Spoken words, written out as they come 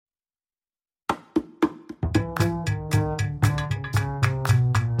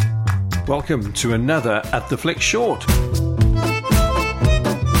Welcome to another At The Flick Short.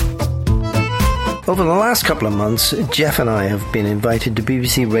 Over the last couple of months, Jeff and I have been invited to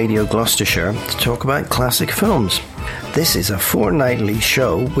BBC Radio Gloucestershire to talk about classic films. This is a fortnightly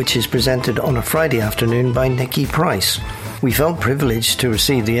show which is presented on a Friday afternoon by Nicky Price. We felt privileged to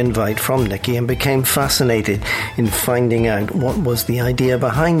receive the invite from Nicky and became fascinated in finding out what was the idea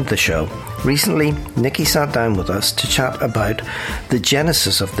behind the show. Recently, Nicky sat down with us to chat about the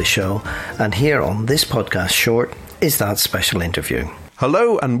genesis of the show, and here on this podcast short is that special interview.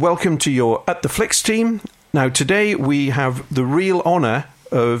 Hello and welcome to your At The Flicks team. Now today we have the real honour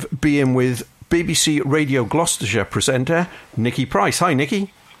of being with BBC Radio Gloucestershire presenter Nicky Price. Hi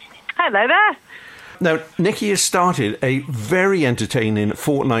Nicky. Hello there. Now, Nicky has started a very entertaining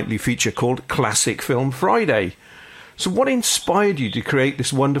fortnightly feature called Classic Film Friday. So what inspired you to create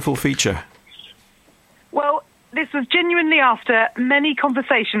this wonderful feature? Well, this was genuinely after many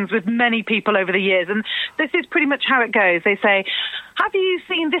conversations with many people over the years, and this is pretty much how it goes. They say, have you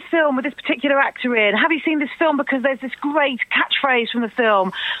seen this film with this particular actor in? Have you seen this film because there's this great catchphrase from the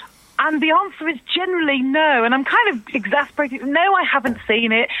film? And the answer is generally no. And I'm kind of exasperated. No, I haven't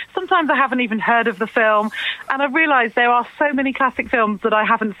seen it. Sometimes I haven't even heard of the film. And I've realised there are so many classic films that I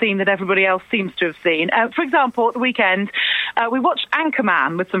haven't seen that everybody else seems to have seen. For example, at the weekend, we watched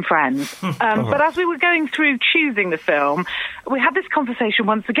Anchorman with some friends. But as we were going through choosing the film, we had this conversation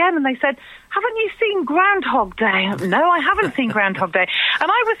once again, and they said, haven't you seen Groundhog Day? No, I haven't seen Groundhog Day.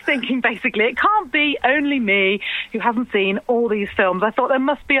 And I was thinking, basically, it can't be only me who hasn't seen all these films. I thought there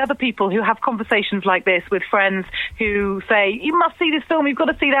must be other people who have conversations like this with friends who say, you must see this film, you've got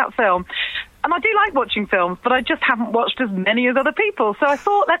to see that film. And I do like watching films, but I just haven't watched as many as other people. So I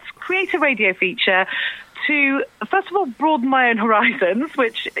thought, let's create a radio feature to, first of all, broaden my own horizons,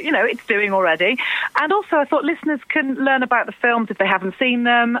 which, you know, it's doing already. And also I thought listeners can learn about the films if they haven't seen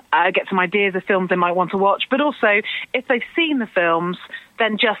them, get some ideas of films they might want to watch. But also, if they've seen the films,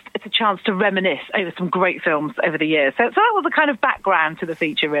 then just it's a chance to reminisce over some great films over the years. So that was the kind of background to the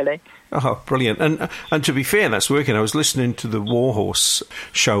feature, really. Oh, brilliant. And to be fair, that's working. I was listening to the Warhorse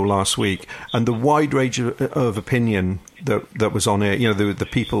show last week, and the wide range of opinion that was on it, you know, the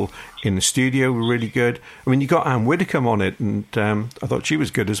people in the studio were really good. I mean, you got Anne Widdecombe on it, and I thought she was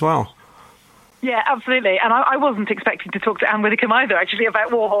good as well. Yeah, absolutely. And I wasn't expecting to talk to Anne Widdecombe either, actually,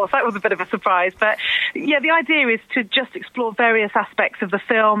 about Warhorse. That was a bit of a surprise. But, yeah, the idea is to just explore various aspects of the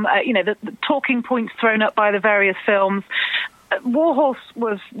film, the talking points thrown up by the various films. Warhorse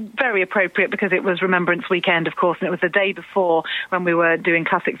was very appropriate because it was Remembrance Weekend, of course, and it was the day before when we were doing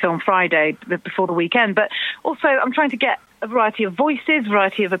Classic Film Friday, before the weekend. But also, I'm trying to get a variety of voices,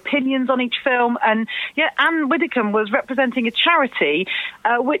 variety of opinions on each film. And, yeah, Anne Widdecombe was representing a charity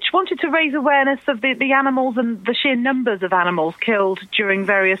which wanted to raise awareness of the animals and the sheer numbers of animals killed during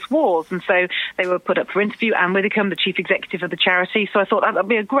various wars. And so they were put up for interview, Anne Widdecombe, the chief executive of the charity. So I thought that would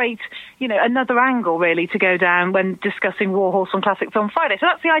be a great, another angle, really, to go down when discussing Warhorse on Classic Film Friday. So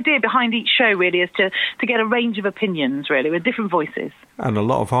that's the idea behind each show, really, is to get a range of opinions, really, with different voices. And a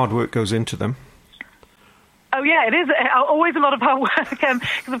lot of hard work goes into them. Oh, yeah, it is always a lot of hard work because,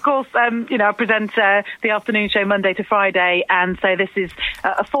 of course, I present the afternoon show Monday to Friday, and so this is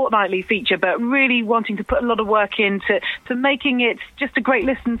a fortnightly feature, but really wanting to put a lot of work into making it just a great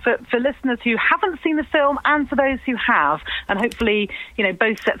listen for listeners who haven't seen the film and for those who have, and hopefully,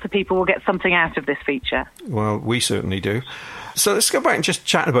 both sets of people will get something out of this feature. Well, we certainly do. So let's go back and just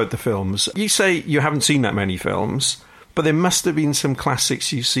chat about the films. You say you haven't seen that many films, but there must have been some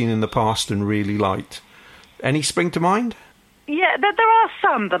classics you've seen in the past and really liked. Any spring to mind? Yeah, there are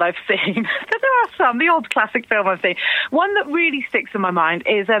some that I've seen. There are some, the odd classic film I've seen. One that really sticks in my mind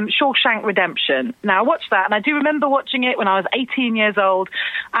is Shawshank Redemption. Now, I watched that, and I do remember watching it when I was 18 years old,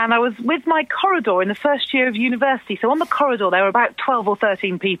 and I was with my corridor in the first year of university. So on the corridor, there were about 12 or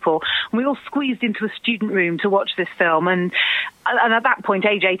 13 people, and we all squeezed into a student room to watch this film. And at that point,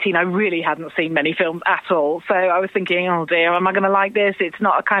 age 18, I really hadn't seen many films at all. So I was thinking, oh dear, am I going to like this? It's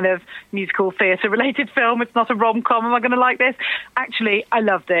not a kind of musical theatre-related film. It's not a rom-com. Am I going to like this? Actually, I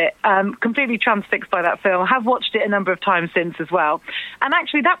loved it. Completely transfixed by that film. I have watched it a number of times since as well. And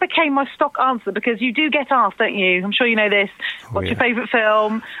actually, that became my stock answer because you do get asked, don't you? I'm sure you know this. What's your favourite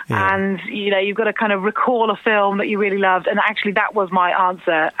film? Yeah. And, you've got to kind of recall a film that you really loved. And actually, that was my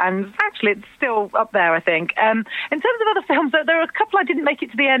answer. And actually, it's still up there, I think. In terms of other films, there are a couple I didn't make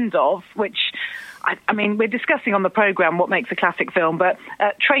it to the end of, which... I mean, we're discussing on the programme what makes a classic film, but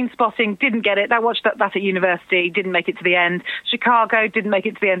Trainspotting, didn't get it. I watched that at university, didn't make it to the end. Chicago, didn't make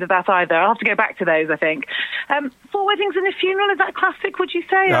it to the end of that either. I'll have to go back to those, I think. Four Weddings and a Funeral, is that a classic, would you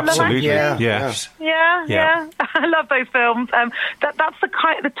say? Absolutely, yeah. Yes. Yeah. I love those films. That's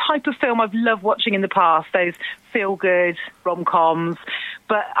the type of film I've loved watching in the past, those feel-good rom-coms.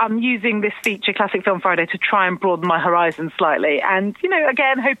 But I'm using this feature, Classic Film Friday, to try and broaden my horizons slightly. And,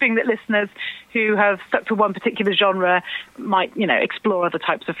 again, hoping that listeners who have stuck to one particular genre might, explore other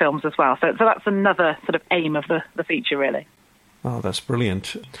types of films as well. So that's another sort of aim of the feature, really. Oh, that's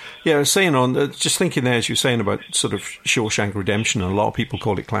brilliant. Yeah, I was saying just thinking there, as you were saying about sort of Shawshank Redemption, and a lot of people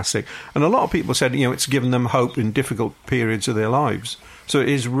call it classic. And a lot of people said, it's given them hope in difficult periods of their lives. So it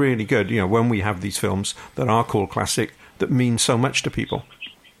is really good, when we have these films that are called classic that mean so much to people.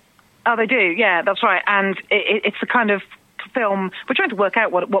 Oh, they do. Yeah, that's right. And it's the kind of film, we're trying to work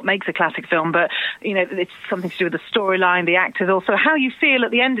out what makes a classic film, but it's something to do with the storyline, the actors, also how you feel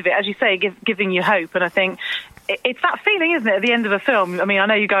at the end of it, as you say, giving you hope. And I think it's that feeling, isn't it, at the end of a film? I mean, I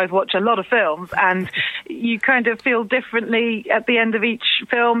know you guys watch a lot of films, and you kind of feel differently at the end of each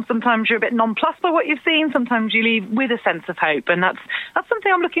film. Sometimes you're a bit nonplussed by what you've seen, sometimes you leave with a sense of hope, and that's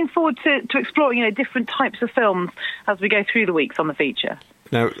something I'm looking forward to exploring, different types of films as we go through the weeks on the feature.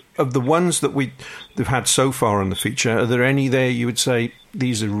 Now, of the ones that we've had so far on the feature, are there any there you would say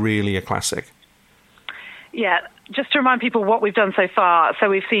these are really a classic? Yeah, just to remind people what we've done so far. So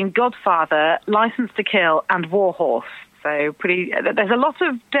we've seen Godfather, Licence to Kill, and War Horse. So there's a lot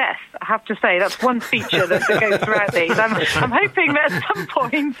of death, I have to say. That's one feature that goes throughout these. I'm hoping that at some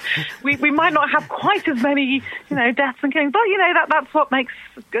point we might not have quite as many, deaths and killings. But, that's what makes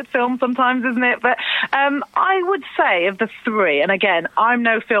a good film sometimes, isn't it? But I would say of the three, and again, I'm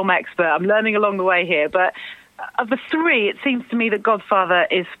no film expert. I'm learning along the way here. But of the three, it seems to me that Godfather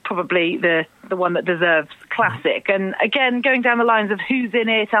is probably the one that deserves classic. And again, going down the lines of who's in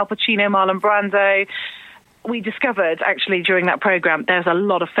it, Al Pacino, Marlon Brando, we discovered, actually, during that programme, there's a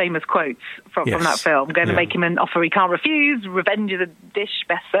lot of famous quotes from that film. Going to make him an offer he can't refuse, revenge is a dish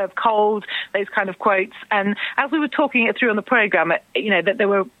best served cold, those kind of quotes. And as we were talking it through on the programme, that there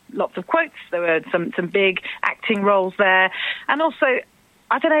were lots of quotes, there were some big acting roles there. And also,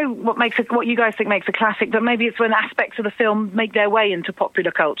 I don't know what you guys think makes a classic, but maybe it's when aspects of the film make their way into popular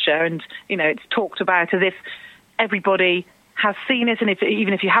culture and, it's talked about as if everybody has seen it, and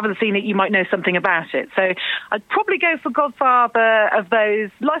even if you haven't seen it, you might know something about it. So I'd probably go for Godfather of those.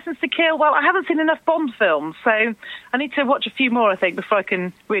 Licence to Kill, well, I haven't seen enough Bond films, so I need to watch a few more, I think, before I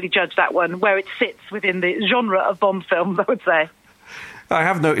can really judge that one, where it sits within the genre of Bond films, I would say. I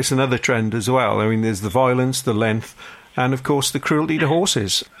have noticed another trend as well. I mean, there's the violence, the length, and, of course, the cruelty to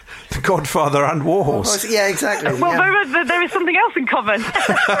horses. The Godfather and War Horse. Yeah, exactly. Well, there is something else in common.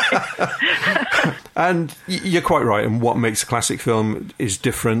 And you're quite right, and what makes a classic film is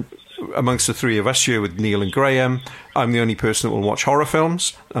different amongst the three of us here with Neil and Graham. I'm the only person that will watch horror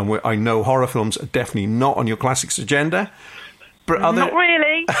films, and I know horror films are definitely not on your classics agenda. But not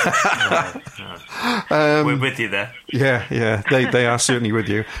really. No. We're with you there. Yeah, they are certainly with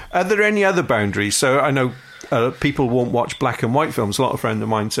you. Are there any other boundaries? So I know people won't watch black and white films. A lot of friends of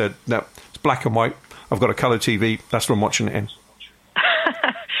mine said, no, it's black and white. I've got a colour TV. That's what I'm watching it in.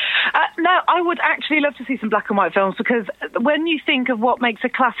 No, I would actually love to see some black and white films, because when you think of what makes a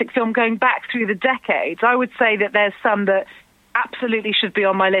classic film going back through the decades, I would say that there's some that absolutely should be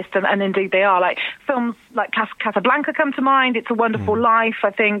on my list, and indeed they are. Like films like Casablanca come to mind. It's a Wonderful Life. I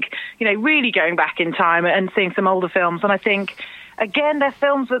think, really going back in time and seeing some older films. And I think, again, they're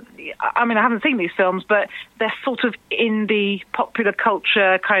films that, I mean, I haven't seen these films, but they're sort of in the popular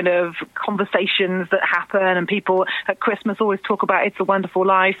culture kind of conversations that happen, and people at Christmas always talk about It's a Wonderful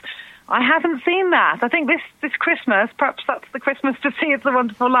Life. I haven't seen that. I think this Christmas, perhaps that's the Christmas to see It's a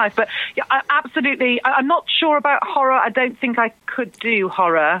Wonderful Life. But yeah, I'm not sure about horror. I don't think I could do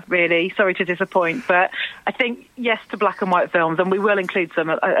horror, really. Sorry to disappoint. But I think yes to black and white films, and we will include some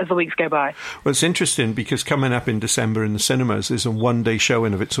as the weeks go by. Well, it's interesting because coming up in December in the cinemas is a one-day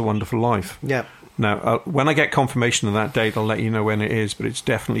showing of It's a Wonderful Life. Yeah. Now, when I get confirmation of that date, I'll let you know when it is, but it's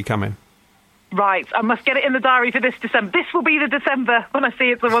definitely coming. Right, I must get it in the diary for this December. This will be the December when I see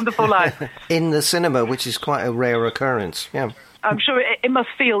It's a Wonderful Life. In the cinema, which is quite a rare occurrence, yeah. I'm sure it must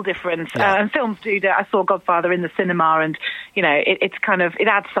feel different. Yeah. And films do that. I saw Godfather in the cinema, and, it's kind of, it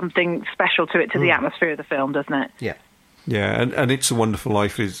adds something special to it, to the atmosphere of the film, doesn't it? Yeah. Yeah, and It's a Wonderful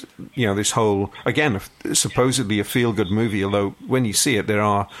Life is, this whole, again, supposedly a feel-good movie, although when you see it, there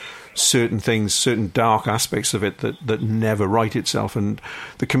are certain things, certain dark aspects of it that never right itself. And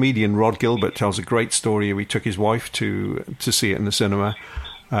the comedian Rod Gilbert tells a great story. He took his wife to see it in the cinema,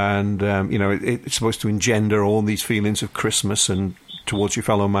 and it's supposed to engender all these feelings of Christmas and towards your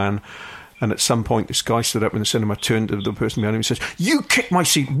fellow man. And at some point, this guy stood up in the cinema, turned to the person behind him and says, "You kick my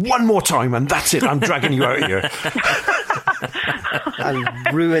seat one more time, and that's it. I'm dragging you out of here." And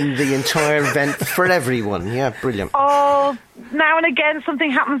ruin the entire event for everyone. Yeah, brilliant. Oh, now and again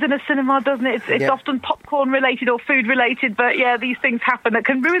something happens in a cinema, doesn't it? It's often popcorn related or food related, but yeah, these things happen that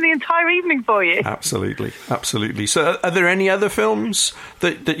can ruin the entire evening for you. Absolutely. So are there any other films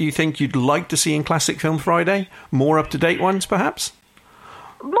that you think you'd like to see in Classic Film Friday? More up-to-date ones, perhaps?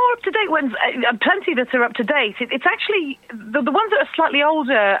 More up-to-date ones, plenty that are up-to-date. It's actually, the ones that are slightly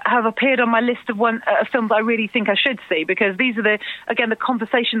older have appeared on my list of films I really think I should see, because these are the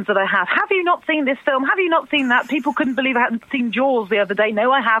conversations that I have. Have you not seen this film? Have you not seen that? People couldn't believe I hadn't seen Jaws the other day.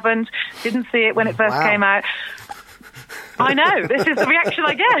 No, I haven't. Didn't see it when it first came out. I know. This is the reaction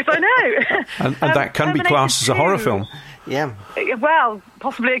I get. I know. And that can be classed as a horror film. Yeah. Well,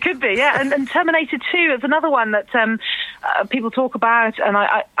 possibly it could be, yeah. And Terminator 2 is another one that people talk about, and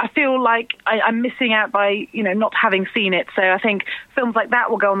I feel like I'm missing out by not having seen it. So I think films like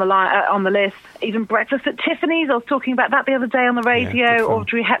that will go on the list. Even Breakfast at Tiffany's, I was talking about that the other day on the radio.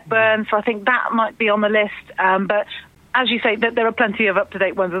 Audrey Hepburn, so I think that might be on the list. But as you say, there are plenty of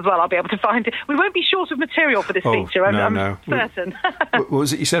up-to-date ones as well. I'll be able to find it. We won't be short of material for this feature, I'm certain. What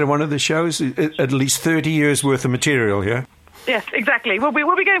was it you said in one of the shows? At least 30 years' worth of material, yeah? Yes, exactly. We'll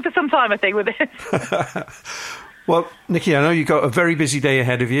be going for some time, I think, with this. Well, Nikki, I know you've got a very busy day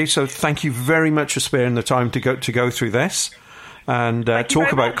ahead of you, so thank you very much for sparing the time to go through this and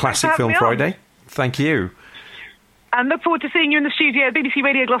talk about Classic Film Friday. Thank you. And look forward to seeing you in the studio, BBC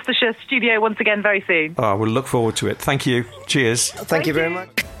Radio Gloucestershire studio, once again very soon. Oh, we'll look forward to it. Thank you. Cheers. Thank you very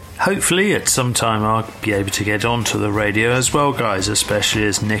much. Hopefully at some time I'll be able to get onto the radio as well, guys, especially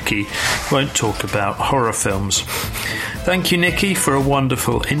as Nikki won't talk about horror films. Thank you, Nikki, for a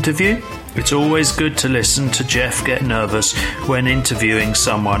wonderful interview. It's always good to listen to Jeff get nervous when interviewing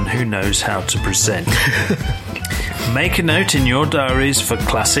someone who knows how to present. Make a note in your diaries for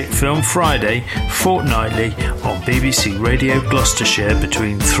Classic Film Friday, fortnightly on BBC Radio Gloucestershire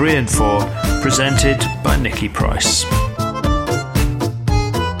between 3 and 4, presented by Nikki Price.